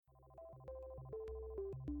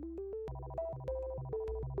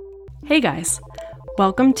Hey guys,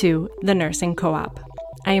 welcome to the Nursing Co-op.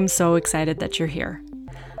 I am so excited that you're here.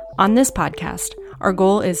 On this podcast, our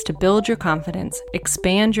goal is to build your confidence,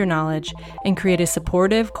 expand your knowledge, and create a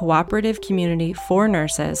supportive, cooperative community for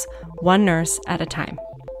nurses, one nurse at a time.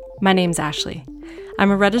 My name's Ashley.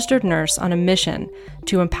 I'm a registered nurse on a mission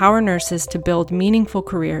to empower nurses to build meaningful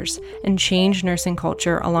careers and change nursing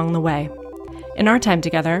culture along the way. In our time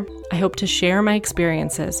together, I hope to share my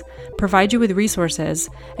experiences, provide you with resources,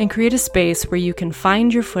 and create a space where you can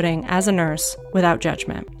find your footing as a nurse without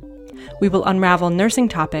judgment. We will unravel nursing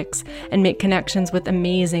topics and make connections with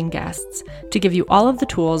amazing guests to give you all of the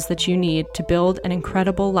tools that you need to build an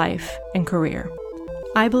incredible life and career.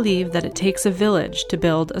 I believe that it takes a village to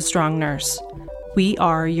build a strong nurse. We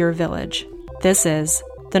are your village. This is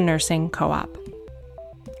the Nursing Co-op.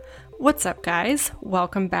 What's up, guys?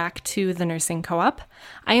 Welcome back to the Nursing Co-op.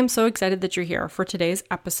 I am so excited that you're here for today's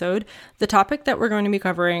episode. The topic that we're going to be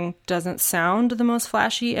covering doesn't sound the most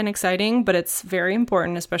flashy and exciting, but it's very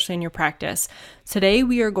important, especially in your practice. Today,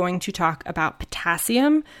 we are going to talk about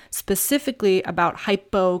potassium, specifically about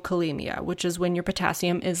hypokalemia, which is when your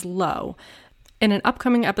potassium is low. In an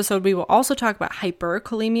upcoming episode, we will also talk about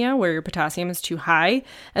hyperkalemia, where your potassium is too high,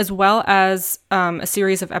 as well as a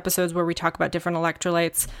series of episodes where we talk about different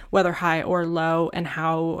electrolytes, whether high or low, and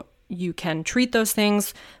how you can treat those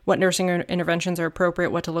things, what nursing interventions are appropriate,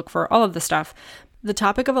 what to look for, all of the stuff. The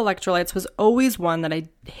topic of electrolytes was always one that I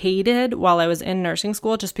hated while I was in nursing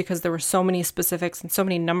school, just because there were so many specifics and so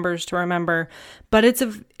many numbers to remember. But it's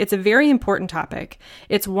a very important topic.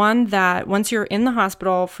 It's one that once you're in the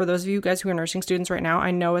hospital, for those of you guys who are nursing students right now,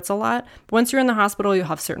 I know it's a lot. But once you're in the hospital, you'll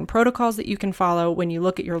have certain protocols that you can follow. When you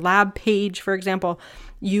look at your lab page, for example,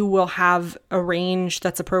 you will have a range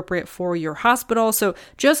that's appropriate for your hospital. So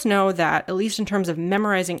just know that, at least in terms of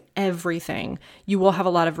memorizing everything, you will have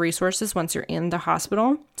a lot of resources once you're in the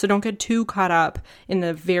hospital. So don't get too caught up in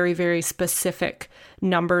the very, very specific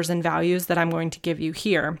numbers and values that I'm going to give you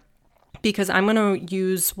here, because I'm going to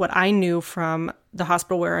use what I knew from the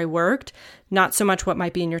hospital where I worked, not so much what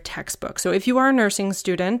might be in your textbook. So if you are a nursing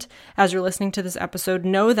student, as you're listening to this episode,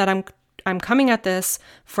 know that I'm coming at this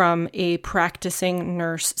from a practicing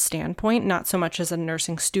nurse standpoint, not so much as a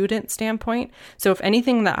nursing student standpoint. So if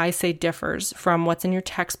anything that I say differs from what's in your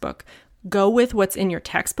textbook, go with what's in your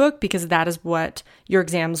textbook, because that is what your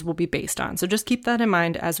exams will be based on. So just keep that in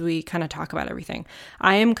mind as we kind of talk about everything.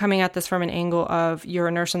 I am coming at this from an angle of you're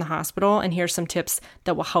a nurse in the hospital, and here's some tips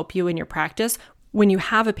that will help you in your practice when you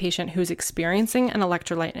have a patient who's experiencing an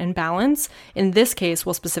electrolyte imbalance. In this case,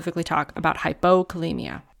 we'll specifically talk about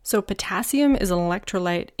hypokalemia. So potassium is an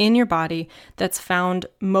electrolyte in your body that's found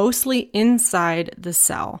mostly inside the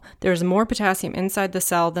cell. There's more potassium inside the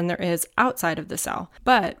cell than there is outside of the cell.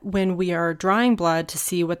 But when we are drawing blood to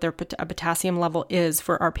see what their potassium level is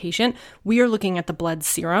for our patient, we are looking at the blood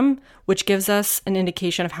serum, which gives us an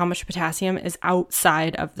indication of how much potassium is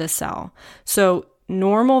outside of the cell. So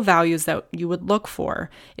normal values that you would look for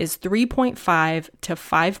is 3.5 to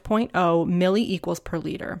 5.0 milliequals per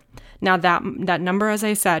liter. Now that number, as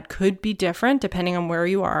I said, could be different depending on where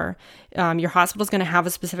you are. Your hospital is going to have a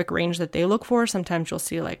specific range that they look for. Sometimes you'll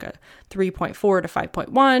see like a 3.4 to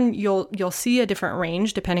 5.1. You'll see a different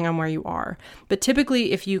range depending on where you are. But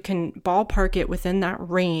typically, if you can ballpark it within that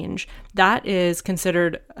range, that is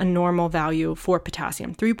considered a normal value for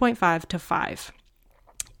potassium, 3.5 to 5.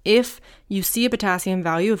 If you see a potassium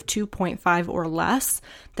value of 2.5 or less,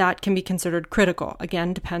 that can be considered critical.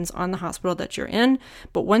 Again, depends on the hospital that you're in.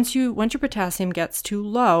 But once your potassium gets too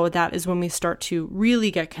low, that is when we start to really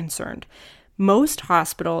get concerned. Most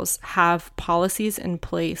hospitals have policies in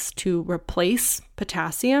place to replace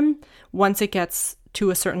potassium once it gets to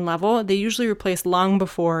a certain level. They usually replace long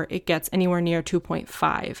before it gets anywhere near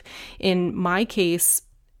 2.5. In my case,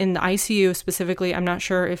 in the ICU specifically, I'm not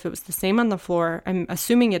sure if it was the same on the floor. I'm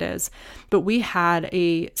assuming it is, but we had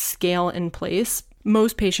a scale in place.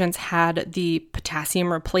 Most patients had the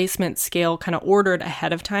potassium replacement scale kind of ordered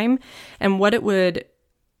ahead of time. And what it would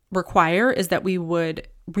require is that we would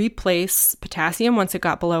replace potassium once it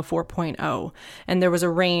got below 4.0. And there was a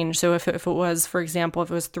range. So if it was, for example, if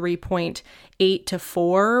it was 3.8 to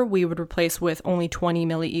 4, we would replace with only 20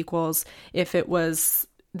 milliequals. If it was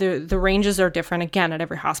The ranges are different, again, at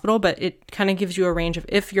every hospital, but it kind of gives you a range of,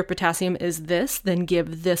 if your potassium is this, then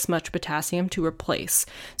give this much potassium to replace.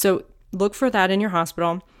 So look for that in your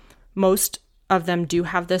hospital. Most of them do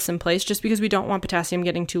have this in place, just because we don't want potassium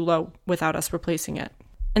getting too low without us replacing it.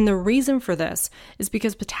 And the reason for this is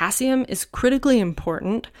because potassium is critically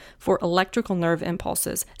important for electrical nerve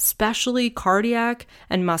impulses, especially cardiac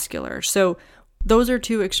and muscular. So Those are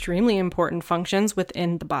two extremely important functions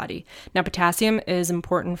within the body. Now, potassium is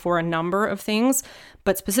important for a number of things,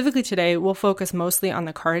 but specifically today, we'll focus mostly on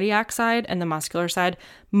the cardiac side and the muscular side.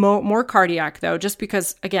 More cardiac, though, just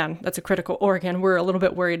because, again, that's a critical organ. We're a little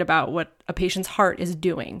bit worried about what a patient's heart is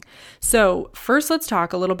doing. So first, let's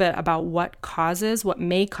talk a little bit about what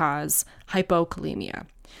may cause hypokalemia.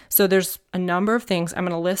 So there's a number of things. I'm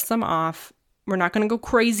going to list them off. We're not going to go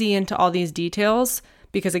crazy into all these details,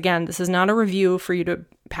 because again, this is not a review for you to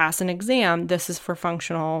pass an exam. This is for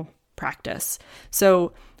functional practice.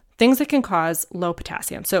 So things that can cause low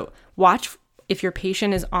potassium. So watch if your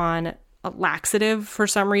patient is on a laxative for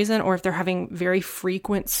some reason, or if they're having very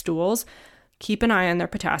frequent stools, keep an eye on their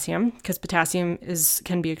potassium, because potassium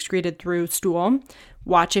can be excreted through stool.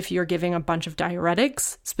 Watch if you're giving a bunch of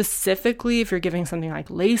diuretics, specifically if you're giving something like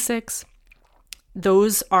Lasix.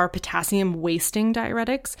 Those are potassium wasting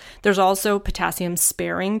diuretics. There's also potassium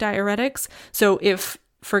sparing diuretics. So if,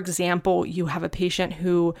 for example, you have a patient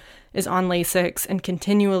who is on Lasix and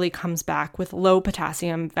continually comes back with low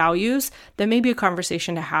potassium values, that may be a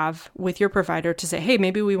conversation to have with your provider to say, hey,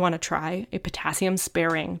 maybe we want to try a potassium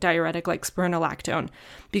sparing diuretic like spironolactone,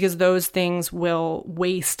 because those things will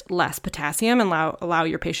waste less potassium and allow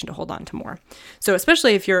your patient to hold on to more. So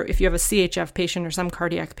especially if you have a CHF patient or some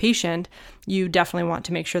cardiac patient, you definitely want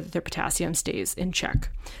to make sure that their potassium stays in check.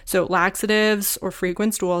 So laxatives or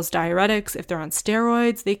frequent stools, diuretics, if they're on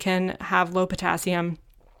steroids, they can have low potassium.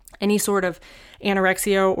 Any sort of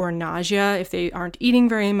anorexia or nausea, if they aren't eating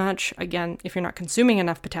very much, again, if you're not consuming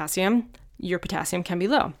enough potassium, your potassium can be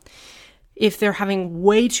low. If they're having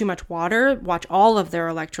way too much water, watch all of their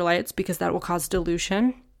electrolytes, because that will cause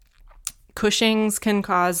dilution. Cushing's can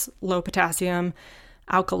cause low potassium.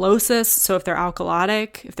 Alkalosis, so if they're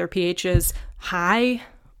alkalotic, if their pH is high,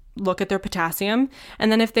 look at their potassium.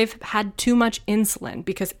 And then if they've had too much insulin,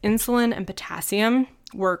 because insulin and potassium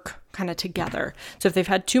work kind of together. So if they've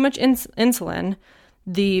had too much insulin,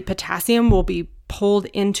 the potassium will be pulled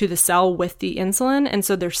into the cell with the insulin, and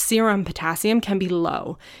so their serum potassium can be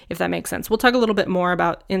low, if that makes sense. We'll talk a little bit more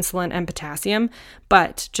about insulin and potassium,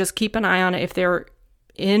 but just keep an eye on it. If they're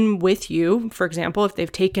in with you, for example, if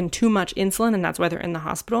they've taken too much insulin and that's why they're in the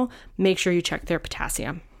hospital, make sure you check their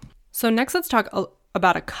potassium. So next, let's talk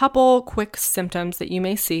about a couple quick symptoms that you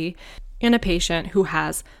may see in a patient who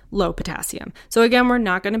has low potassium. So again, we're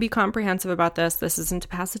not going to be comprehensive about this. This isn't to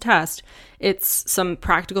pass a test. It's some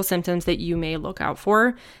practical symptoms that you may look out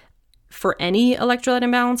for any electrolyte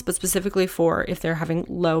imbalance, but specifically for if they're having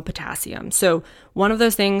low potassium. So one of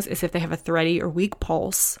those things is if they have a thready or weak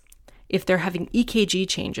pulse, if they're having EKG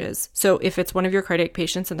changes. So if it's one of your cardiac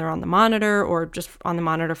patients and they're on the monitor or just on the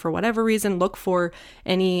monitor for whatever reason, look for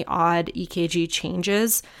any odd EKG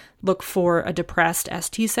changes. Look for a depressed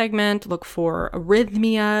ST segment. Look for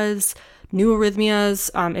arrhythmias, new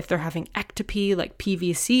arrhythmias. If they're having ectopy like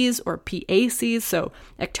PVCs or PACs, so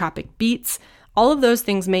ectopic beats. All of those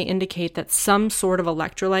things may indicate that some sort of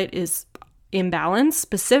electrolyte is imbalanced.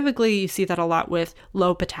 Specifically, you see that a lot with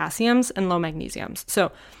low potassiums and low magnesiums.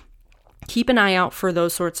 So keep an eye out for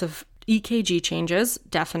those sorts of EKG changes,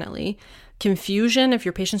 definitely. Confusion, if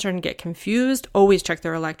your patient's starting to get confused, always check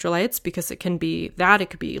their electrolytes, because it can be that, it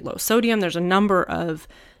could be low sodium. There's a number of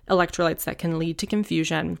electrolytes that can lead to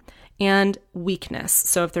confusion. And weakness.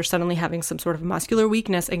 So if they're suddenly having some sort of muscular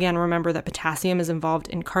weakness, again, remember that potassium is involved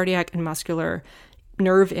in cardiac and muscular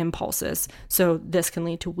nerve impulses. So this can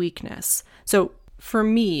lead to weakness. So for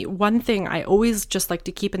me, one thing I always just like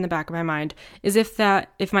to keep in the back of my mind is if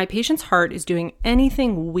my patient's heart is doing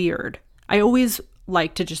anything weird, I always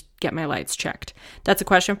like to just get my lights checked. That's a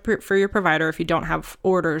question for your provider if you don't have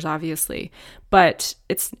orders, obviously. But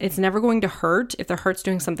it's never going to hurt if their heart's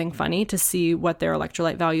doing something funny to see what their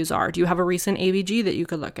electrolyte values are. Do you have a recent ABG that you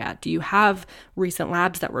could look at? Do you have recent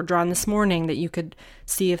labs that were drawn this morning that you could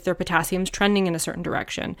see if their potassium's trending in a certain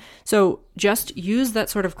direction? So just use that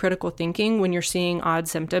sort of critical thinking when you're seeing odd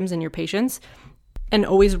symptoms in your patients, and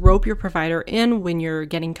always rope your provider in when you're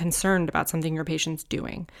getting concerned about something your patient's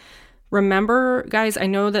doing. Remember, guys, I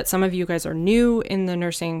know that some of you guys are new in the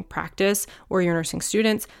nursing practice or you're nursing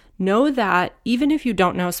students. Know that even if you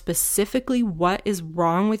don't know specifically what is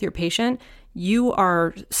wrong with your patient, you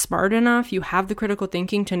are smart enough, you have the critical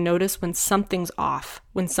thinking to notice when something's off,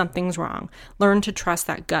 when something's wrong. Learn to trust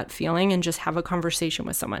that gut feeling and just have a conversation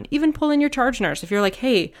with someone. Even pull in your charge nurse. If you're like,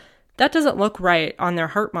 hey, that doesn't look right on their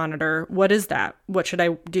heart monitor. What is that? What should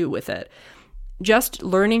I do with it? Just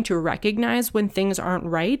learning to recognize when things aren't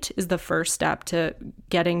right is the first step to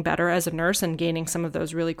getting better as a nurse and gaining some of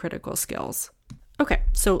those really critical skills. Okay,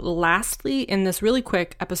 so lastly, in this really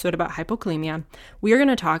quick episode about hypokalemia, we are going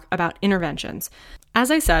to talk about interventions. As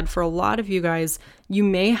I said, for a lot of you guys, you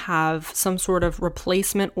may have some sort of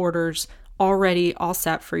replacement orders already all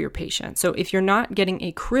set for your patient. So if you're not getting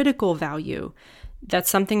a critical value, that's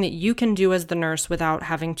something that you can do as the nurse without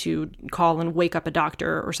having to call and wake up a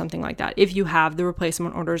doctor or something like that, if you have the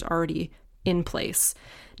replacement orders already in place.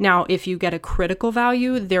 Now, if you get a critical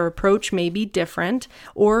value, their approach may be different,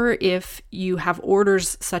 or if you have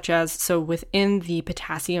orders such as, so within the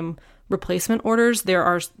potassium replacement orders, there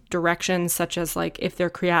are directions such as like if their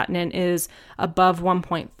creatinine is above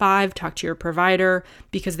 1.5, talk to your provider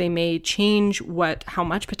because they may change how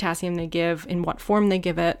much potassium they give, in what form they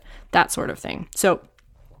give it, that sort of thing. So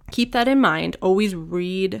keep that in mind. Always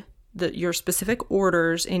read your specific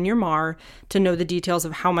orders in your MAR to know the details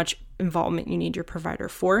of how much involvement you need your provider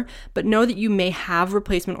for, but know that you may have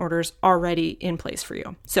replacement orders already in place for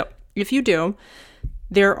you. So if you do,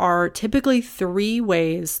 there are typically 3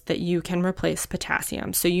 ways that you can replace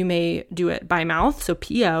potassium. So you may do it by mouth, so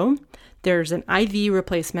PO, there's an IV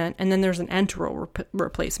replacement, and then there's an enteral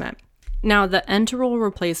replacement. Now, the enteral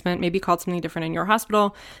replacement may be called something different in your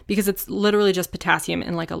hospital because it's literally just potassium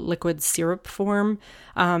in like a liquid syrup form.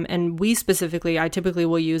 And I typically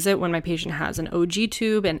will use it when my patient has an OG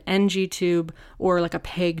tube, an NG tube, or like a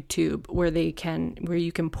PEG tube where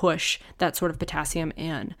you can push that sort of potassium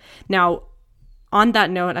in. Now, on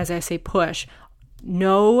that note, as I say push,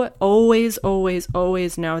 always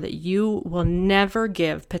know that you will never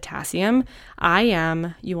give potassium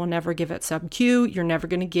IM. You will never give it sub-Q. You're never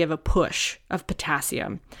going to give a push of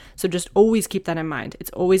potassium. So just always keep that in mind.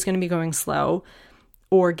 It's always going to be going slow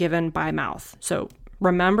or given by mouth. So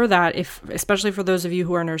remember that, especially for those of you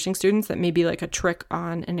who are nursing students, that may be like a trick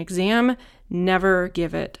on an exam. Never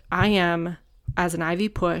give it IM as an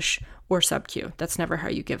IV push or sub-Q. That's never how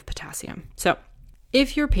you give potassium. So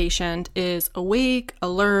if your patient is awake,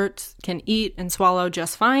 alert, can eat and swallow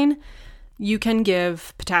just fine, you can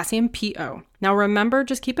give potassium PO. Now remember,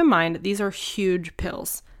 just keep in mind, these are huge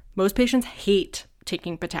pills. Most patients hate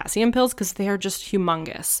taking potassium pills because they are just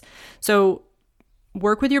humongous. So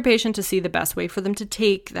work with your patient to see the best way for them to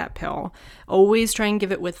take that pill. Always try and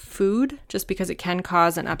give it with food, just because it can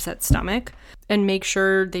cause an upset stomach. And make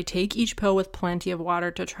sure they take each pill with plenty of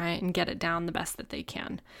water to try and get it down the best that they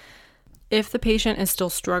can. If the patient is still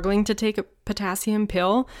struggling to take a potassium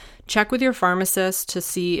pill, check with your pharmacist to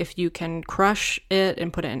see if you can crush it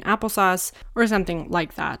and put it in applesauce or something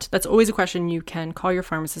like that. That's always a question you can call your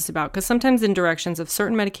pharmacist about, because sometimes in directions of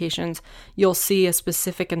certain medications, you'll see a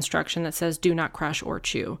specific instruction that says do not crush or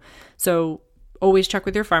chew. So always check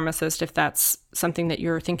with your pharmacist if that's something that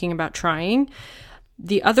you're thinking about trying.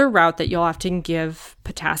 The other route that you'll often give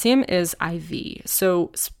potassium is IV.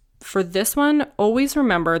 So for this one, always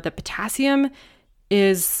remember that potassium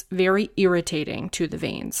is very irritating to the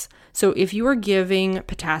veins. So if you are giving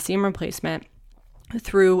potassium replacement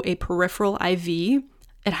through a peripheral IV,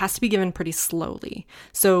 it has to be given pretty slowly.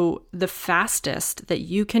 So the fastest that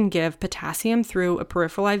you can give potassium through a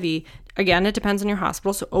peripheral IV, again, it depends on your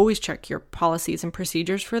hospital, so always check your policies and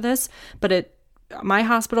procedures for this. But at my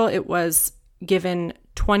hospital, it was given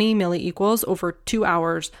 20 milliequals over 2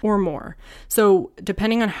 hours or more. So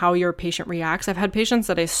depending on how your patient reacts, I've had patients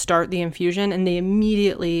that I start the infusion and they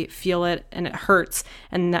immediately feel it and it hurts.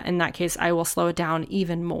 And in that case, I will slow it down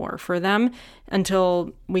even more for them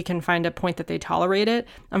until we can find a point that they tolerate it.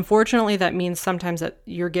 Unfortunately, that means sometimes that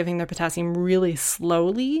you're giving their potassium really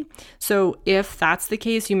slowly. So if that's the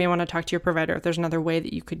case, you may want to talk to your provider if there's another way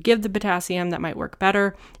that you could give the potassium that might work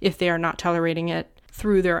better if they are not tolerating it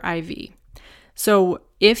through their IV. So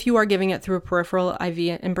if you are giving it through a peripheral IV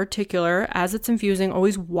in particular, as it's infusing,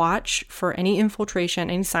 always watch for any infiltration,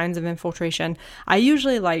 any signs of infiltration. I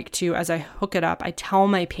usually like to, as I hook it up, I tell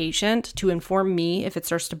my patient to inform me if it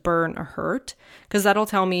starts to burn or hurt, because that'll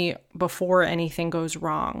tell me before anything goes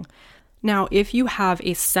wrong. Now, if you have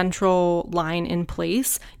a central line in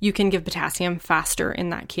place, you can give potassium faster in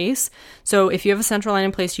that case. So if you have a central line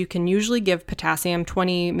in place, you can usually give potassium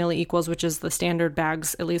 20 milliequals, which is the standard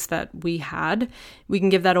bags, at least that we had. We can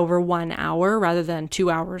give that over 1 hour rather than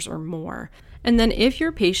 2 hours or more. And then if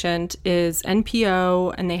your patient is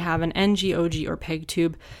NPO and they have an NG, OG, or PEG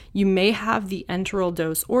tube, you may have the enteral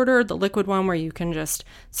dose ordered, the liquid one where you can just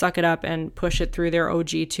suck it up and push it through their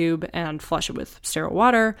OG tube and flush it with sterile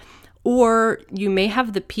water. Or you may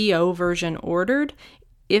have the PO version ordered.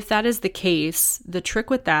 If that is the case, the trick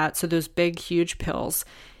with that, so those big, huge pills,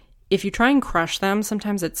 if you try and crush them,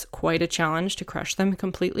 sometimes it's quite a challenge to crush them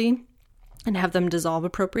completely and have them dissolve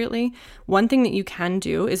appropriately. One thing that you can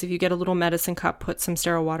do is if you get a little medicine cup, put some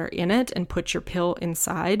sterile water in it and put your pill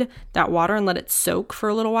inside that water and let it soak for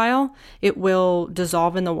a little while. It will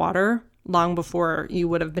dissolve in the water long before you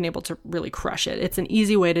would have been able to really crush it. It's an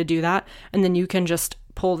easy way to do that. And then you can just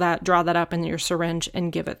draw that up in your syringe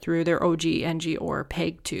and give it through their OG, NG, or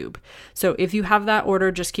PEG tube. So if you have that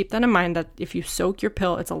order, just keep that in mind that if you soak your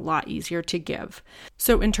pill, it's a lot easier to give.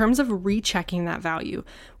 So in terms of rechecking that value,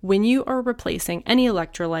 when you are replacing any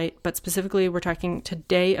electrolyte, but specifically we're talking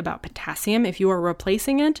today about potassium, if you are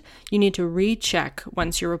replacing it, you need to recheck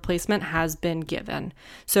once your replacement has been given.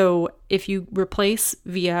 So if you replace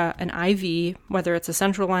via an IV, whether it's a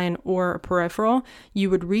central line or a peripheral, you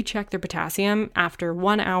would recheck their potassium after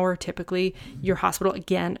 1 hour. Typically, your hospital,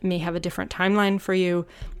 again, may have a different timeline for you,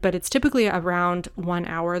 but it's typically around 1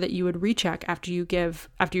 hour that you would recheck after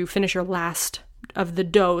you finish your last of the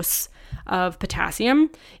dose of potassium.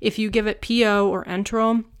 If you give it PO or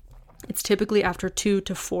enteral, it's typically after 2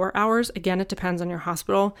 to 4 hours. Again, it depends on your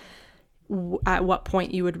hospital at what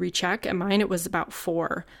point you would recheck. At mine, it was about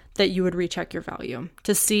 4 that you would recheck your value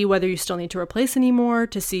to see whether you still need to replace any more,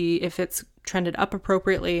 to see if it's trended up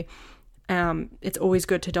appropriately. It's always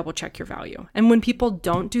good to double check your value. And when people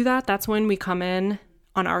don't do that, that's when we come in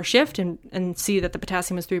on our shift and see that the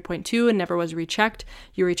potassium is 3.2 and never was rechecked.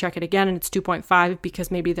 You recheck it again and it's 2.5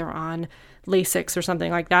 because maybe they're on Lasix or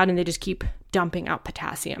something like that and they just keep dumping out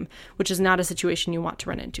potassium, which is not a situation you want to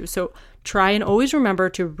run into. So try and always remember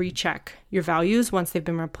to recheck your values once they've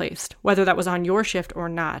been replaced, whether that was on your shift or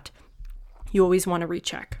not. You always want to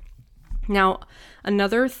recheck. Now,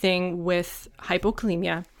 another thing with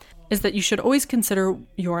hypokalemia is that you should always consider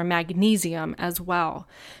your magnesium as well.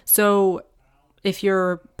 So if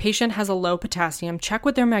your patient has a low potassium, check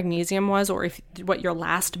what their magnesium was or what your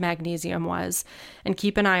last magnesium was and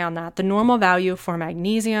keep an eye on that. The normal value for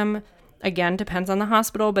magnesium, again, depends on the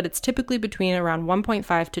hospital, but it's typically between around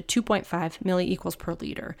 1.5 to 2.5 milliequals per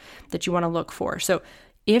liter that you want to look for. So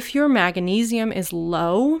if your magnesium is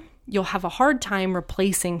low, you'll have a hard time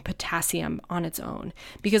replacing potassium on its own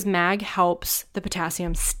because mag helps the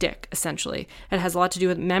potassium stick, essentially. It has a lot to do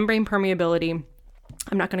with membrane permeability.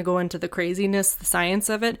 I'm not going to go into the craziness, the science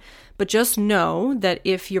of it, but just know that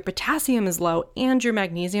if your potassium is low and your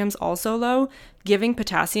magnesium's also low, giving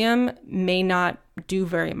potassium may not do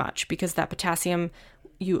very much because that potassium,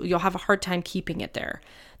 you'll have a hard time keeping it there.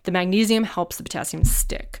 The magnesium helps the potassium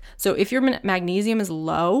stick. So if your magnesium is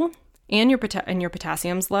low and your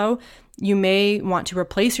potassium's low, you may want to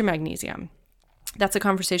replace your magnesium. That's a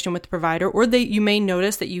conversation with the provider, or you may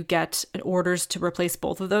notice that you get orders to replace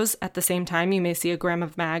both of those at the same time. You may see a gram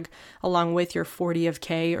of mag along with your 40 of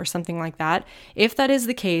K or something like that. If that is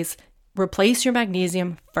the case, replace your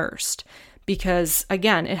magnesium first because,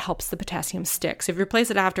 again, it helps the potassium stick. So if you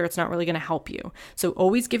replace it after, it's not really going to help you. So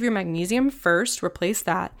always give your magnesium first, replace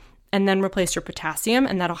that, and then replace your potassium,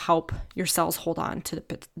 and that'll help your cells hold on to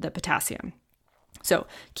the potassium. So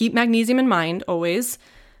keep magnesium in mind always.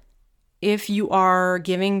 If you are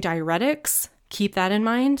giving diuretics, keep that in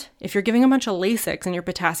mind. If you're giving a bunch of Lasix and your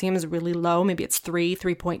potassium is really low, maybe it's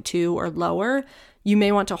 3.2 or lower, you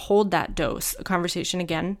may want to hold that dose. A conversation,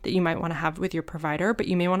 again, that you might want to have with your provider, but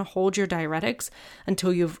you may want to hold your diuretics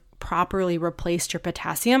until you've properly replaced your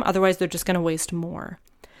potassium. Otherwise, they're just going to waste more.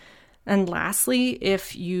 And lastly,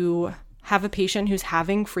 if you have a patient who's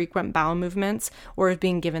having frequent bowel movements or is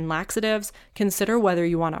being given laxatives, consider whether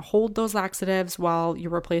you want to hold those laxatives while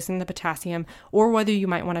you're replacing the potassium or whether you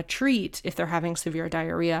might want to treat if they're having severe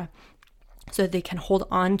diarrhea so that they can hold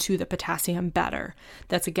on to the potassium better.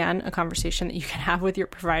 That's, again, a conversation that you can have with your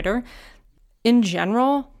provider. In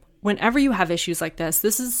general, whenever you have issues like this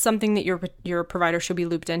is something that your provider should be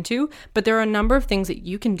looped into, but there are a number of things that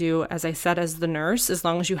you can do, as I said, as the nurse, as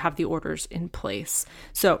long as you have the orders in place.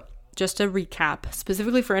 So just to recap,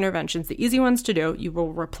 specifically for interventions, the easy ones to do, you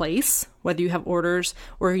will replace, whether you have orders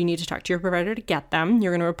or you need to talk to your provider to get them.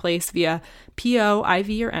 You're going to replace via PO, IV,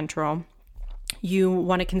 or enteral. You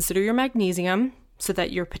want to consider your magnesium so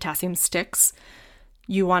that your potassium sticks.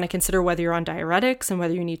 You want to consider whether you're on diuretics and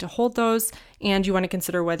whether you need to hold those. And you want to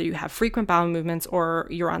consider whether you have frequent bowel movements or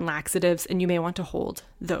you're on laxatives and you may want to hold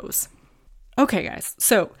those. Okay, guys.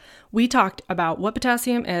 So we talked about what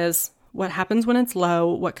potassium is, what happens when it's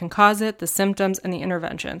low, what can cause it, the symptoms, and the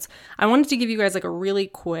interventions. I wanted to give you guys a really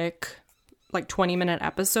quick 20-minute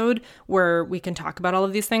episode where we can talk about all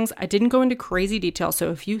of these things. I didn't go into crazy detail,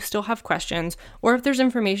 so if you still have questions or if there's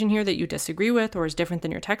information here that you disagree with or is different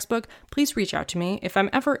than your textbook, please reach out to me. If I'm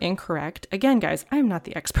ever incorrect, again, guys, I'm not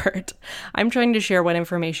the expert. I'm trying to share what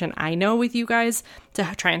information I know with you guys to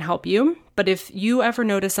try and help you. But if you ever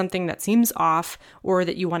notice something that seems off or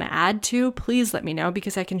that you want to add to, please let me know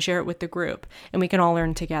because I can share it with the group and we can all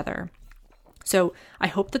learn together. So I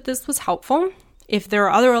hope that this was helpful. If there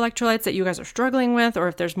are other electrolytes that you guys are struggling with, or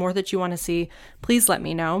if there's more that you want to see, please let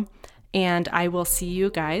me know. and I will see you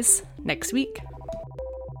guys next week.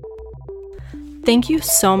 Thank you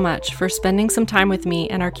so much for spending some time with me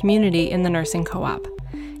and our community in the Nursing Co-op.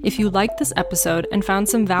 If you liked this episode and found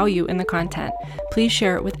some value in the content, please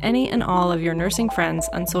share it with any and all of your nursing friends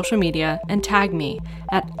on social media and tag me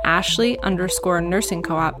at Ashley_Nursing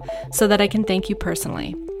Co-op so that I can thank you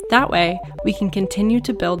personally. That way, we can continue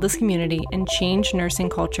to build this community and change nursing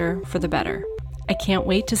culture for the better. I can't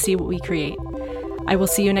wait to see what we create. I will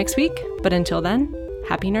see you next week, but until then,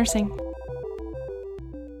 happy nursing.